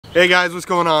Hey guys, what's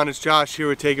going on? It's Josh here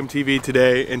with Take 'Em TV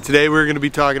today, and today we're going to be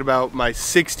talking about my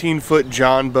 16-foot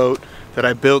John boat that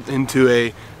I built into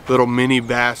a little mini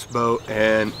bass boat,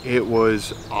 and it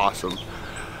was awesome.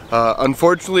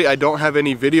 Unfortunately, I don't have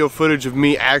any video footage of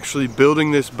me actually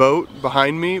building this boat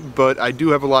behind me, but I do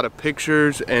have a lot of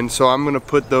pictures, and so I'm going to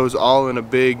put those all in a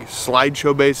big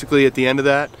slideshow basically at the end of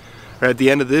that, or at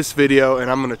the end of this video, and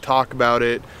I'm going to talk about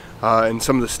it and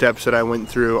some of the steps that I went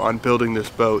through on building this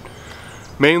boat.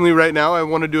 Mainly right now I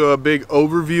want to do a big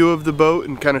overview of the boat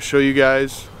and kind of show you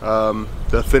guys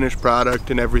the finished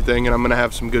product and everything, and I'm going to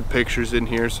have some good pictures in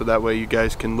here so that way you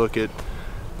guys can look at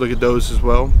those as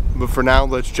well. But for now,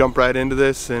 let's jump right into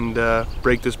this and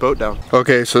break this boat down.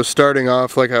 Okay, so starting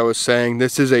off, like I was saying,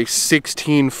 this is a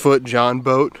 16-foot John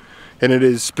boat, and it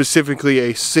is specifically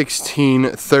a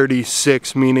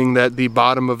 1636, meaning that the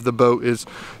bottom of the boat is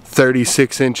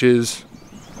 36 inches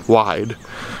wide.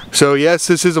 So yes,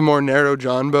 this is a more narrow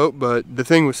John boat, but the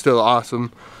thing was still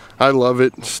awesome. I love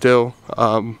it still.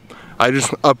 I just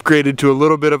upgraded to a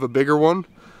little bit of a bigger one.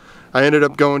 I ended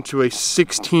up going to a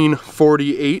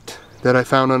 1648 that I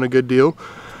found on a good deal.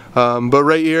 But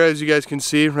right here, as you guys can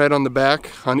see, right on the back,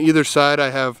 on either side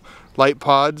I have light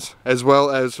pods as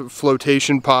well as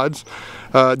flotation pods.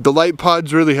 The light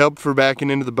pods really help for backing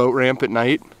into the boat ramp at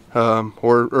night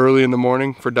or early in the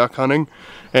morning for duck hunting.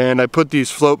 And I put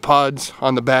these float pods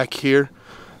on the back here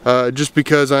just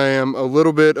because I am a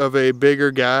little bit of a bigger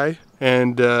guy,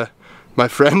 and my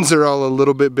friends are all a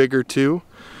little bit bigger too.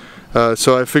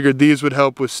 So I figured these would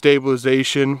help with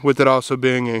stabilization, with it also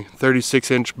being a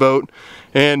 36-inch boat,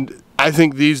 and I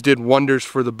think these did wonders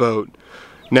for the boat.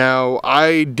 Now,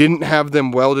 I didn't have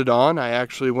them welded on. I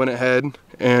actually went ahead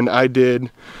and I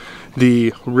did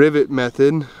the rivet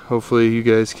method. Hopefully you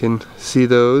guys can see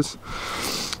those.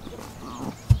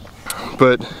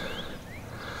 But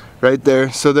right there,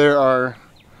 so there are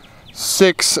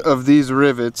 6 of these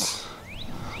rivets.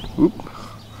 Oop.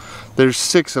 There's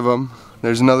 6 of them.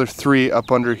 There's another 3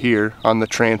 up under here on the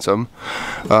transom.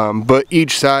 But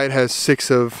each side has 6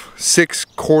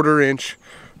 1/4-inch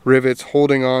rivets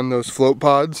holding on those float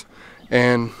pods,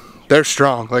 and they're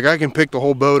strong. Like, I can pick the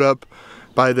whole boat up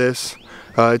by this.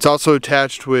 It's also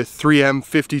attached with 3M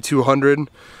 5200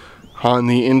 on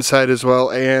the inside as well,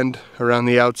 and around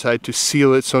the outside to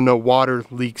seal it so no water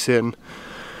leaks in.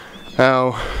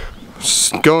 Now,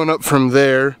 going up from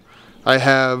there, I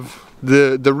have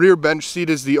the rear bench seat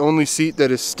is the only seat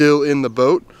that is still in the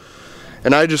boat,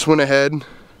 and I just went ahead,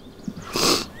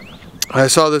 I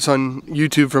saw this on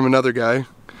YouTube from another guy,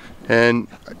 and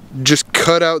just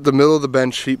cut out the middle of the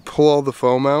bench seat, pull all the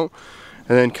foam out,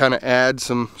 and then kind of add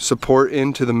some support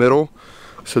into the middle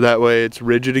so that way it's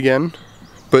rigid again.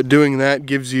 But doing that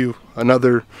gives you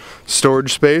another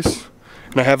storage space,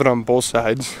 and I have it on both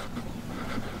sides.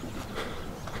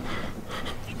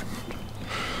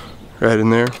 Right in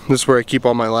there. This is where I keep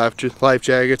all my life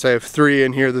jackets. I have 3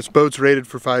 in here. This boat's rated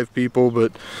for 5 people,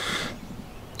 but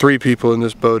 3 people in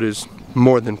this boat is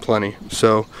more than plenty.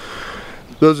 So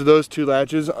those are those 2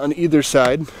 latches on either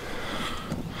side.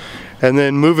 And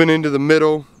then moving into the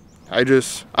middle, I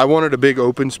wanted a big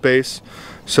open space.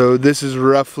 So this is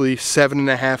roughly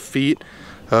 7.5 feet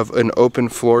of an open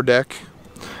floor deck.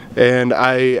 And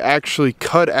I actually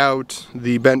cut out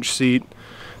the bench seat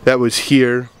that was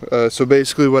here. So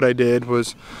basically what I did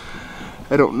was,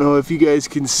 I don't know if you guys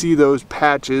can see those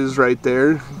patches right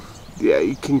there. Yeah,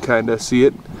 you can kind of see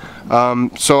it.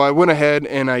 So I went ahead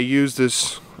and I used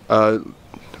this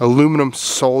aluminum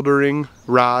soldering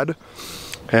rod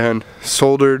and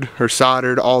soldered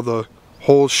all the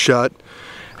holes shut.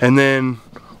 And then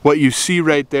what you see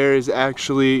right there is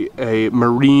actually a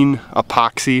marine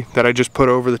epoxy that I just put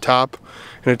over the top,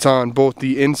 and it's on both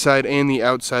the inside and the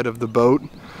outside of the boat.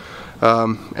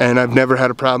 And I've never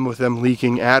had a problem with them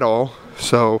leaking at all.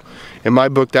 So in my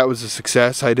book, that was a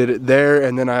success. I did it there,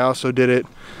 and then I also did it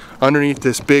underneath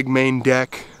this big main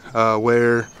deck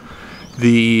where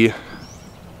the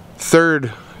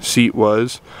 3rd seat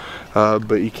was,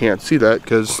 but you can't see that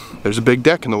because there's a big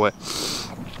deck in the way.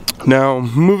 Now,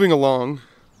 moving along,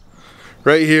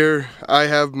 right here I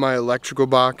have my electrical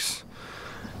box.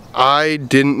 I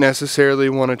didn't necessarily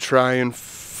want to try and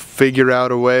figure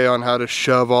out a way on how to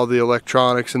shove all the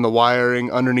electronics and the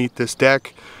wiring underneath this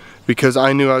deck, because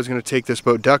I knew I was going to take this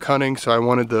boat duck hunting, so I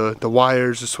wanted the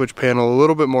wires, the switch panel a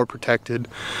little bit more protected.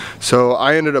 So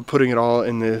I ended up putting it all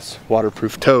in this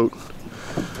waterproof tote.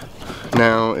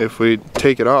 Now if we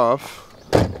take it off,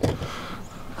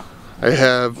 I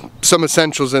have some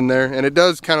essentials in there, and it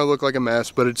does kind of look like a mess,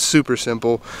 but it's super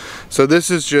simple. So this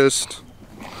is just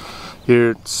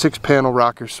your 6-panel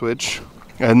rocker switch,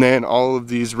 and then all of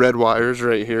these red wires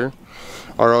right here.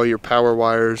 are all your power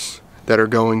wires that are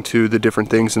going to the different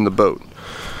things in the boat.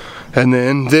 And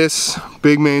then this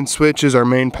big main switch is our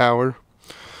main power.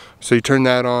 So you turn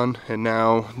that on, and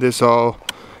now this all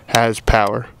has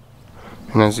power.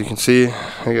 And as you can see,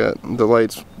 I got the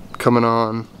lights coming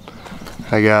on.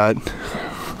 I got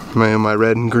my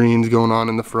red and greens going on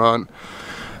in the front.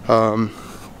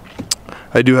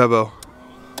 I do have a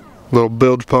little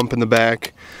bilge pump in the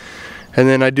back. And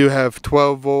then I do have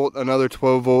 12 volt, another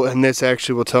 12 volt, and this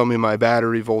actually will tell me my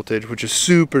battery voltage, which is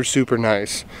super, super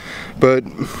nice. But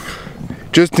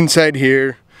just inside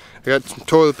here, I got some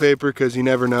toilet paper because you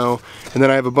never know. And then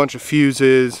I have a bunch of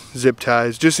fuses, zip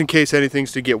ties, just in case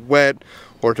anything's to get wet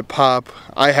or to pop.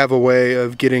 I have a way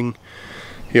of getting,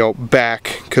 you know,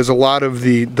 back, because a lot of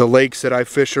the lakes that I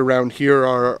fish around here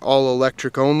are all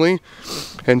electric only.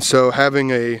 And so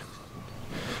having a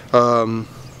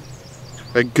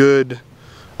good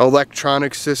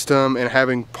electronic system and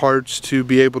having parts to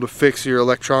be able to fix your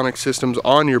electronic systems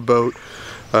on your boat,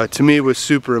 to me was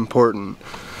super important.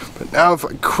 But now if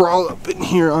I crawl up in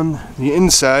here on the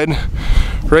inside,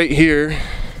 right here,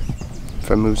 if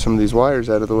I move some of these wires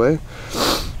out of the way,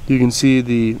 you can see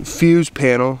the fuse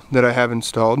panel that I have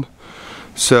installed.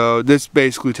 So this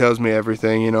basically tells me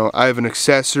everything. You know, I have an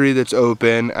accessory that's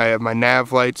open, I have my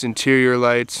nav lights, interior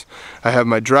lights, I have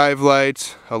my drive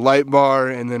lights, a light bar,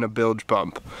 and then a bilge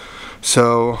pump.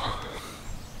 So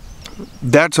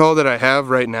that's all that I have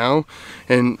right now.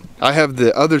 And I have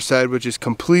the other side, which is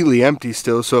completely empty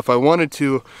still, so if I wanted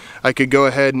to, I could go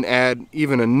ahead and add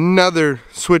even another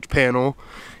switch panel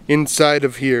inside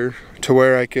of here to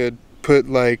where I could put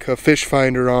like a fish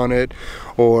finder on it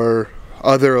or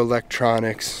other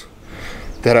electronics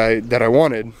that I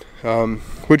wanted,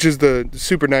 which is the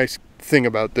super nice thing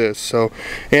about this. So,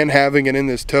 and having it in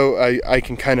this tote, I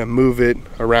can kind of move it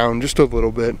around just a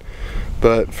little bit,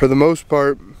 but for the most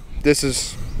part, this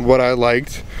is what I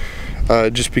liked,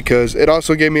 just because it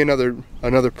also gave me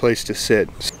another place to sit.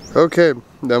 Okay,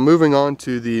 now moving on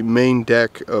to the main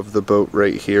deck of the boat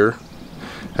right here.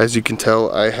 As you can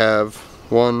tell, I have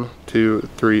 1, 2,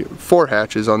 3, 4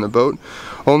 hatches on the boat.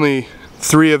 Only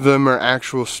 3 of them are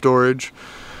actual storage,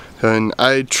 and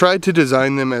I tried to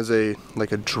design them as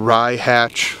like a dry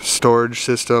hatch storage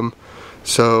system,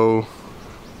 so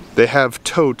they have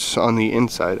totes on the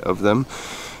inside of them.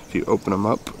 If you open them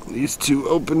up, these 2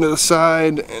 open to the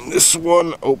side and this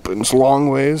one opens long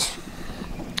ways,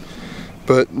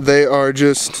 but they are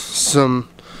just some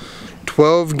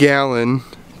 12-gallon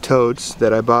totes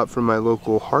that I bought from my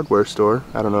local hardware store.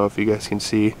 I don't know if you guys can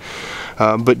see,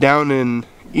 but down in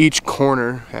each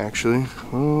corner, actually,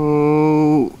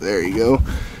 oh, there you go,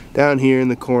 down here in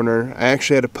the corner, I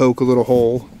actually had to poke a little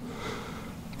hole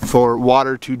for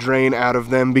water to drain out of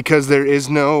them, because there's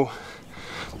no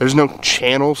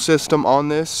channel system on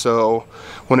this, so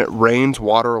when it rains,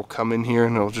 water will come in here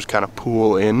and it'll just kind of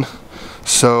pool in.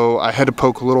 So I had to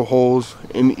poke little holes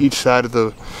in each side of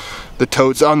the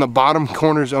totes, on the bottom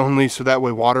corners only, so that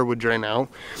way water would drain out.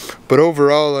 But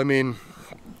overall, I mean,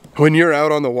 when you're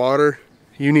out on the water,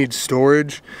 you need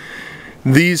storage.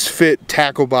 These fit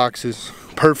tackle boxes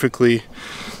perfectly,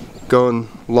 going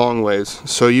long ways.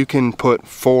 So you can put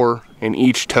 4 in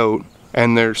each tote,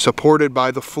 and they're supported by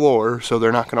the floor, so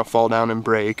they're not going to fall down and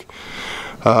break.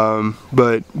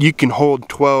 But you can hold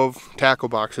 12 tackle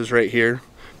boxes right here,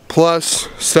 plus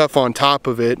stuff on top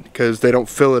of it, because they don't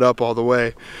fill it up all the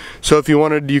way. So if you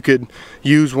wanted, you could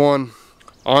use one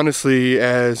honestly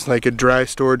as like a dry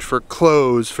storage for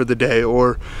clothes for the day,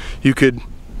 or you could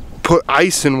put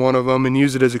ice in one of them and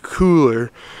use it as a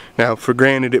cooler. Now, for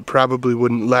granted, it probably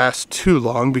wouldn't last too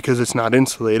long because it's not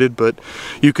insulated, but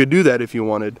you could do that if you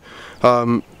wanted.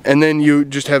 And then you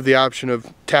just have the option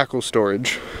of tackle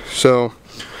storage. So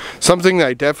something that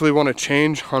I definitely want to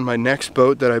change on my next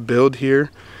boat that I build here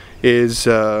is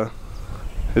the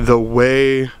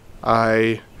way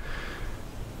I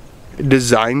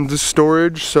designed the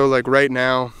storage. So like right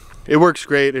now, it works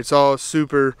great, it's all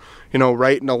super, you know,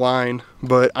 right in a line,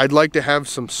 but I'd like to have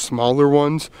some smaller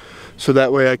ones, so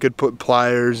that way I could put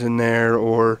pliers in there,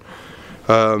 or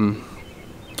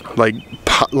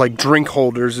like drink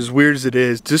holders, as weird as it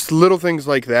is. Just little things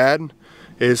like that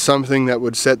is something that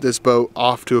would set this boat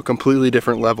off to a completely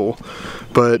different level.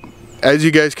 But as you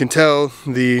guys can tell,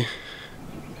 the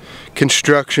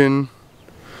construction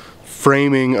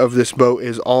framing of this boat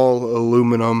is all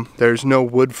aluminum. There's no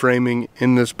wood framing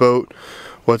in this boat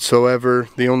whatsoever.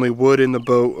 The only wood in the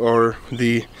boat are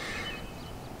the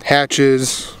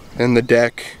hatches and the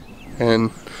deck,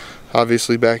 and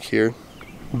obviously back here.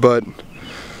 But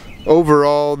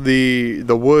overall, the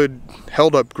wood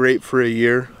held up great for a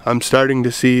year. I'm starting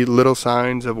to see little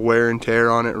signs of wear and tear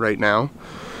on it right now.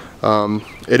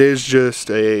 It is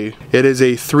a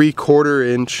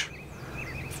 3/4 inch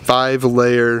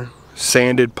 5-layer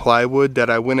sanded plywood that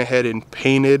I went ahead and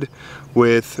painted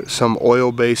with some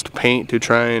oil-based paint to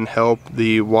try and help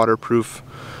the waterproof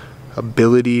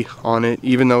ability on it.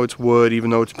 Even though it's wood, even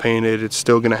though it's painted, it's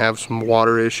still gonna have some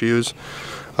water issues.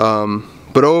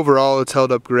 But overall, it's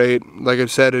held up great. Like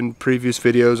I've said in previous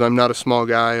videos, I'm not a small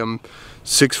guy. I'm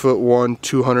 6'1",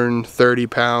 230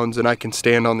 pounds, and I can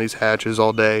stand on these hatches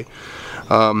all day.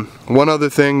 One other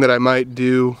thing that I might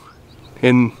do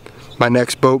in my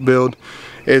next boat build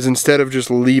is, instead of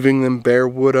just leaving them bare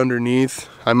wood underneath,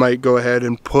 I might go ahead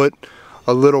and put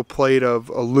a little plate of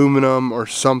aluminum or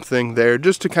something there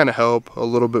just to kind of help a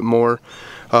little bit more.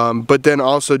 But then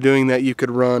also doing that, you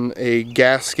could run a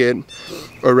gasket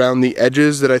around the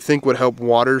edges that I think would help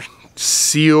water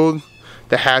seal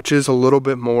the hatches a little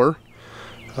bit more.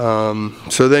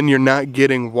 So then you're not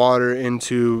getting water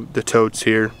into the totes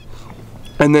here.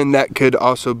 And then that could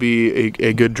also be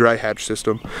a good dry hatch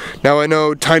system. Now I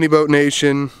know Tiny Boat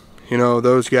Nation, you know,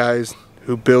 those guys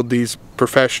who build these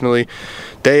professionally,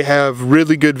 they have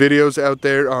really good videos out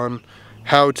there on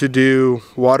how to do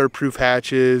waterproof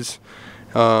hatches,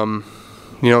 you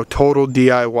know, total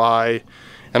DIY.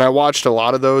 And I watched a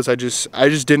lot of those. I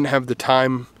just didn't have the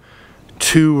time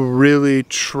to really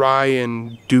try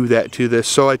and do that to this.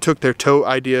 So I took their tote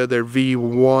idea, their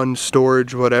V1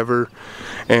 storage, whatever,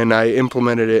 and I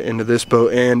implemented it into this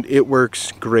boat, and it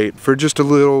works great. For just a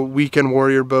little weekend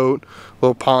warrior boat,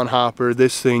 little pond hopper,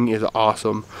 this thing is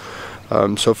awesome.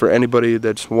 So for anybody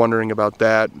that's wondering about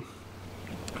that,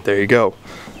 there you go.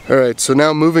 Alright, so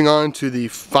now moving on to the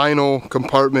final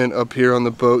compartment up here on the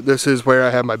boat. This is where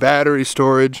I have my battery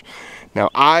storage.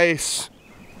 Now I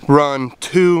run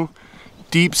 2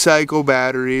 deep cycle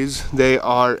batteries. They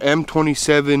are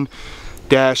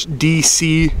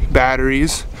M27-DC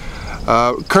batteries.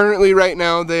 Currently right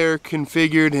now they're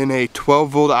configured in a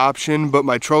 12-volt option, but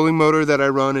my trolling motor that I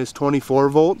run is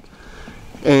 24-volt.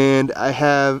 And I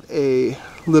have a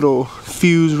little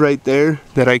fuse right there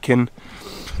that I can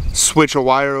switch a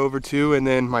wire over to, and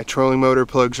then my trolling motor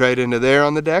plugs right into there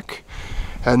on the deck.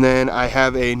 And then I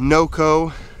have a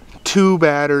Noco 2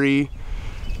 battery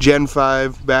Gen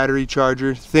 5 battery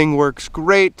charger. Thing works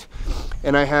great,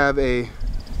 and I have a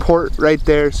port right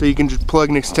there so you can just plug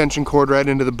an extension cord right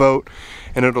into the boat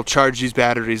and it'll charge these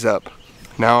batteries up.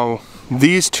 Now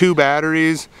these 2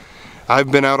 batteries,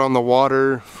 I've been out on the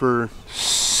water for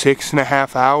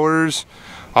 6.5 hours,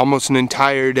 almost an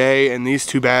entire day, and these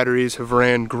 2 batteries have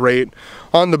ran great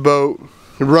on the boat.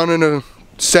 Running a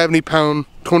 70-pound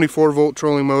 24-volt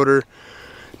trolling motor,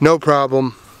 no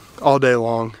problem, all day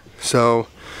long. So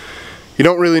you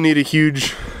don't really need a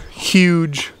huge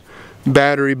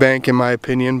battery bank in my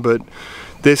opinion, but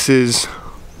this is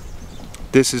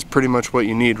pretty much what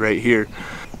you need right here.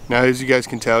 Now as you guys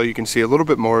can tell, you can see a little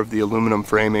bit more of the aluminum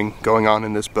framing going on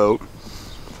in this boat.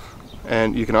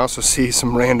 And you can also see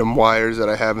some random wires that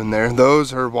I have in there.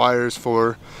 Those are wires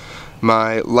for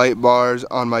my light bars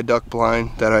on my duck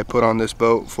blind that I put on this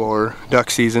boat for duck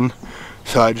season.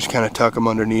 So I just kind of tuck them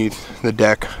underneath the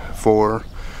deck for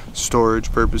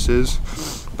storage purposes.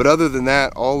 But other than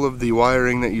that, all of the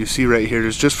wiring that you see right here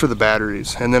is just for the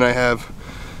batteries. And then I have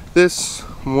this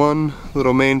one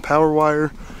little main power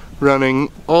wire running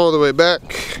all the way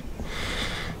back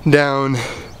down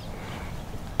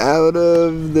out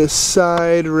of the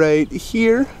side right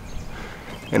here,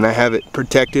 and I have it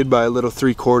protected by a little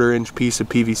 3/4 inch piece of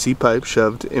PVC pipe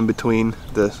shoved in between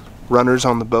the runners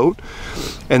on the boat,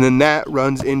 and then that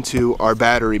runs into our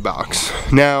battery box.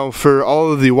 Now for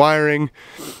all of the wiring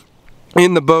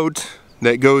in the boat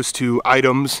that goes to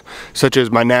items such as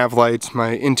my nav lights,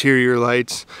 my interior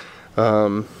lights,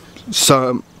 some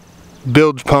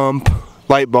bilge pump,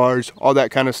 light bars, all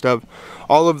that kind of stuff,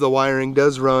 all of the wiring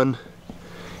does run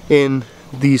in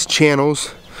these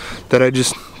channels that I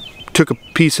just took a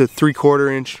piece of 3/4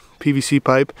 inch PVC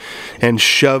pipe and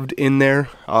shoved in there.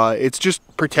 It's just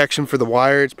protection for the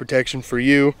wire, it's protection for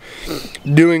you.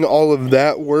 Doing all of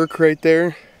that work right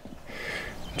there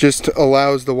just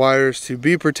allows the wires to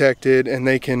be protected, and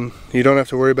you don't have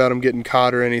to worry about them getting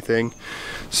caught or anything.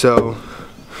 So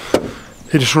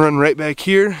they just run right back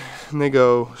here and they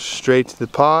go straight to the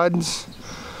pods,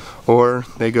 or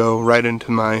they go right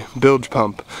into my bilge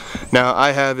pump. Now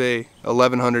I have a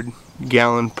 1100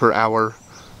 gallon per hour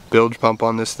bilge pump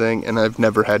on this thing, and I've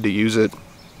never had to use it.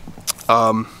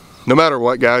 No matter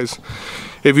what, guys,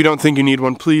 if you don't think you need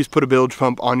one, please put a bilge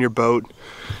pump on your boat,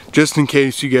 just in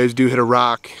case you guys do hit a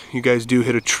rock, you guys do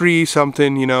hit a tree,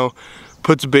 something, you know,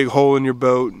 puts a big hole in your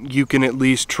boat, you can at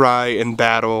least try and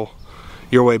battle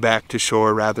your way back to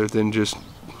shore rather than just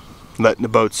letting the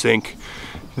boat sink.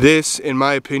 This, in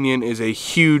my opinion, is a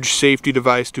huge safety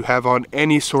device to have on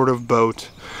any sort of boat.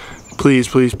 Please,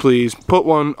 please, please put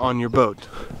one on your boat.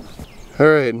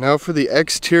 Alright, now for the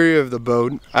exterior of the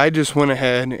boat, I just went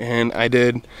ahead and I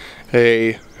did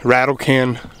a rattle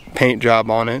can paint job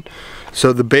on it.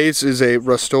 So the base is a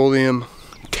Rust-Oleum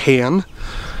can,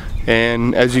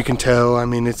 and as you can tell, I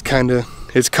mean, it's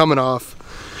coming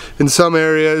off in some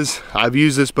areas. I've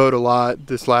used this boat a lot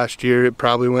this last year. It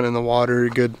probably went in the water a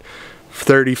good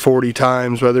 30-40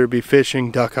 times, whether it be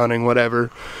fishing, duck hunting, whatever.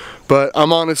 But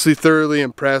I'm honestly thoroughly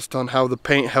impressed on how the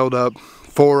paint held up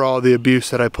for all the abuse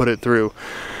that I put it through.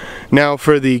 Now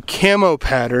for the camo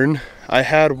pattern, I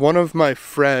had one of my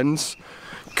friends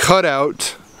cut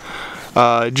out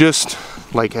just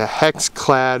like a hex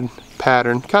clad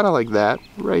pattern, kind of like that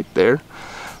right there.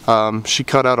 She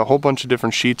cut out a whole bunch of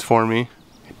different sheets for me,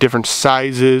 different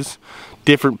sizes,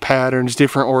 different patterns,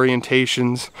 different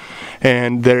orientations,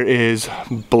 and there is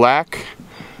black,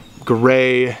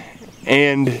 gray,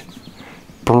 and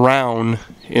brown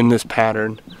in this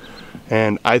pattern,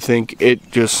 and I think it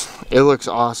looks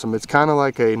awesome. It's kind of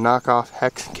like a knockoff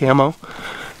hex camo,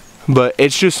 but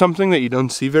it's just something that you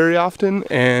don't see very often,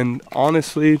 and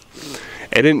honestly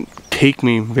it didn't take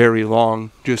me very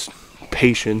long, just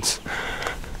patience.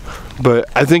 But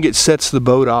I think it sets the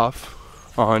boat off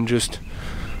on just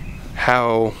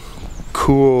how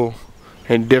cool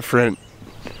and different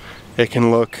it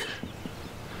can look.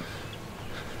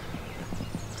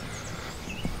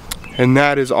 And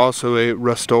that is also a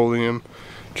Rust-Oleum,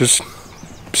 just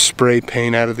spray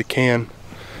paint out of the can.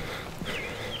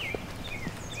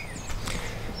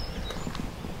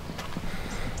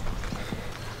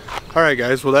 Alright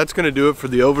guys, well that's going to do it for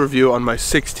the overview on my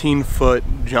 16-foot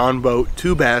John boat,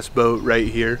 2-bass boat right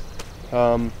here.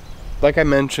 Like I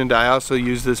mentioned, I also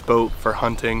use this boat for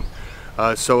hunting.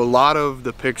 So a lot of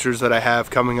the pictures that I have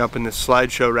coming up in this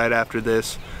slideshow right after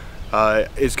this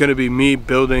is going to be me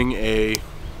building a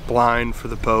blind for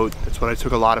the boat. That's what I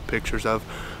took a lot of pictures of.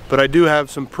 But I do have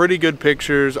some pretty good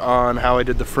pictures on how I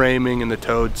did the framing and the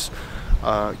totes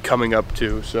coming up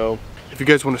too. So if you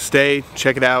guys want to stay,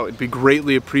 check it out. It'd be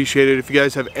greatly appreciated. If you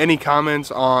guys have any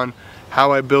comments on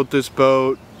how I built this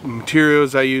boat,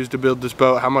 materials I used to build this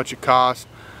boat, how much it cost,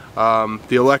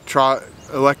 the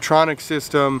electronic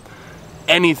system,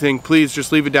 anything, please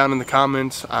just leave it down in the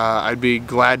comments. I'd be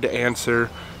glad to answer.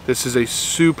 This is a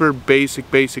super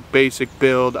basic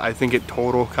build. I think it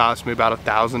total cost me about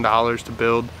 $1,000 to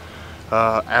build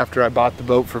after I bought the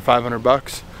boat for 500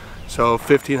 bucks. So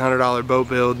 $1,500 boat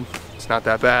build, it's not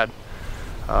that bad.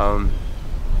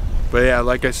 But yeah,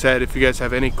 like I said, if you guys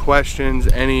have any questions,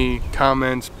 any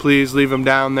comments, please leave them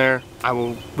down there. I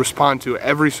will respond to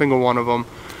every single one of them.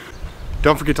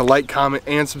 Don't forget to like, comment,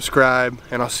 and subscribe,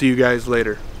 and I'll see you guys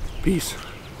later. Peace.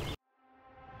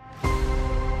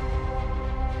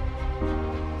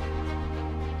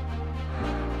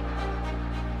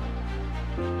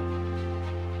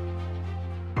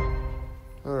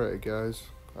 Alright guys,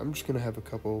 I'm just gonna have a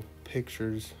couple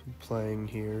pictures playing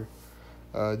here.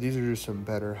 These are just some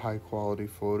better high quality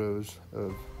photos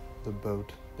of the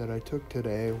boat that I took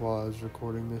today while I was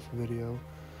recording this video.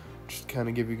 Just to kind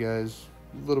of give you guys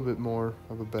a little bit more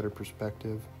of a better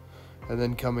perspective. And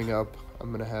then coming up,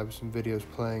 I'm gonna have some videos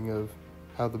playing of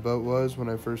how the boat was when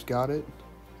I first got it.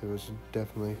 It was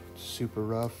definitely super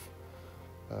rough.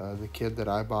 The kid that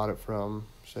I bought it from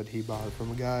said he bought it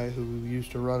from a guy who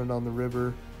used to run it on the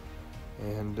river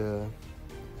and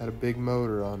had a big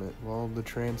motor on it. Well, the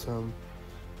transom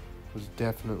was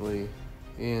definitely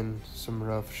in some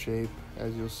rough shape,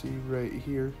 as you'll see right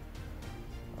here.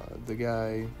 The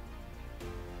guy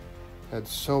had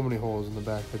so many holes in the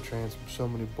back of the transom, so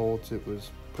many bolts, it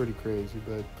was pretty crazy,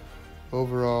 but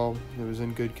overall it was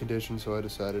in good condition, so I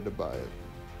decided to buy it.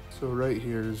 So right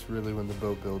here is really when the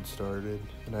boat build started,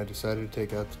 and I decided to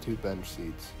take out the 2 bench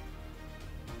seats.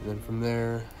 And then from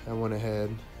there I went ahead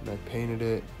and I painted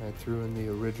it. I threw in the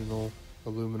original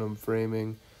aluminum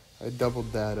framing. I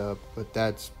doubled that up, but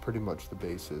that's pretty much the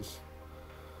basis.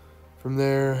 From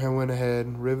there I went ahead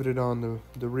and riveted on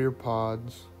the rear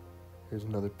pods. Here's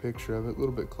another picture of it, a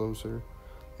little bit closer.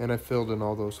 And I filled in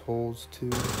all those holes too.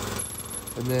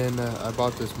 And then I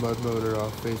bought this mud motor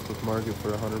off Facebook Market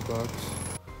for 100 bucks.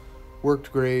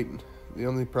 Worked great. The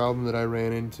only problem that I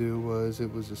ran into was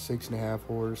it was a 6.5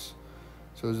 horse.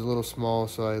 So it was a little small,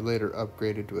 so I later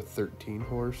upgraded to a 13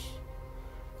 horse.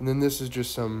 And then this is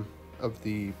just some of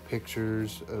the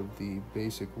pictures of the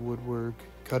basic woodwork,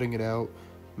 cutting it out,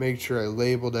 made sure I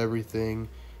labeled everything,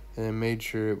 and then made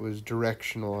sure it was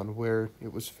directional on where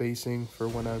it was facing for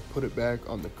when I put it back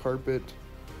on the carpet.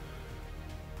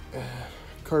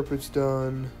 Carpet's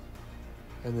done,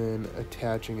 and then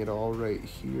attaching it all right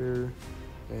here,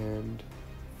 and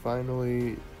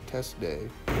finally test day.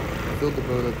 I filled the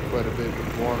boat up quite a bit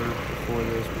with water before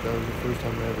this, but that was the first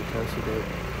time I ever tested it.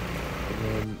 And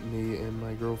then me and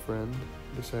my girlfriend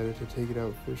decided to take it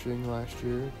out fishing last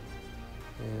year,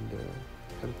 and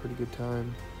had a pretty good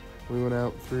time. We went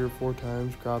out 3 or 4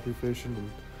 times crappie fishing and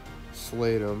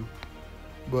slayed them.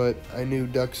 But I knew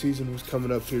duck season was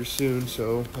coming up here soon,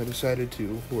 so I decided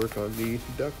to work on the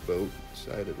duck boat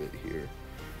side of it here.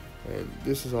 And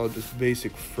this is all just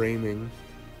basic framing,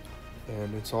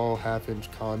 and it's all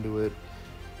 1/2-inch conduit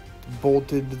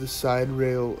bolted to the side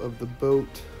rail of the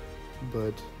boat,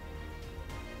 but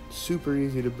super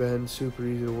easy to bend, super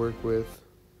easy to work with.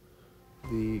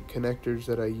 The connectors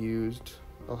that I used,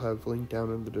 I'll have linked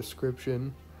down in the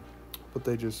description, but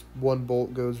they just, one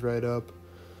bolt goes right up.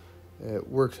 It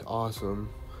works awesome.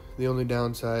 The only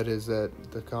downside is that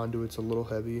the conduit's a little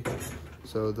heavy,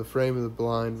 so the frame of the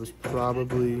blind was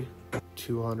probably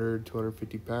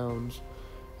 250 pounds,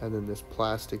 and then this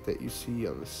plastic that you see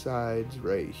on the sides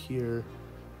right here,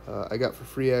 I got for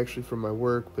free actually from my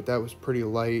work, but that was pretty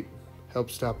light,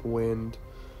 helped stop wind,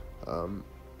 and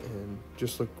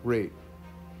just looked great.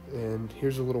 And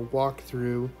here's a little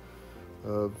walkthrough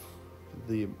of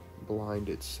the blind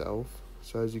itself.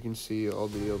 So as you can see, all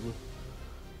the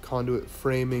conduit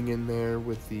framing in there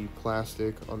with the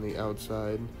plastic on the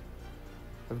outside.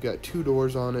 I've got 2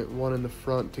 doors on it, one in the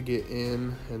front to get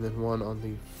in, and then one on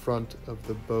the front of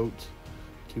the boat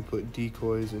to put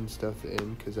decoys and stuff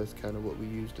in, because that's kind of what we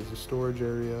used as a storage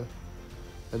area.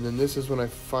 And then this is when I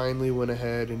finally went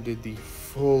ahead and did the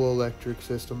full electric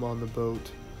system on the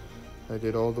boat. I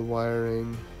did all the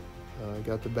wiring,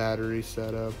 got the battery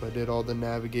set up, I did all the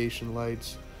navigation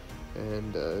lights,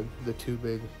 and the 2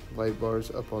 big light bars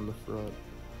up on the front.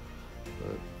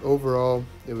 But overall,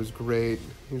 it was great.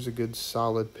 Here's a good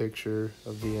solid picture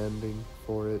of the ending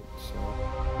for it.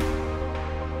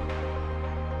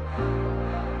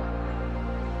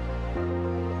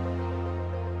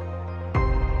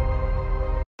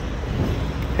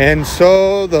 And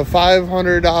so the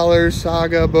 $500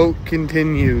 saga boat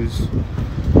continues.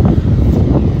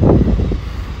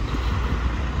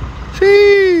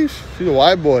 Sheesh, she's a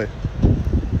wide boy.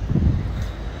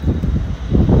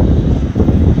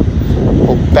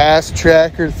 Bass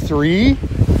Tracker 3.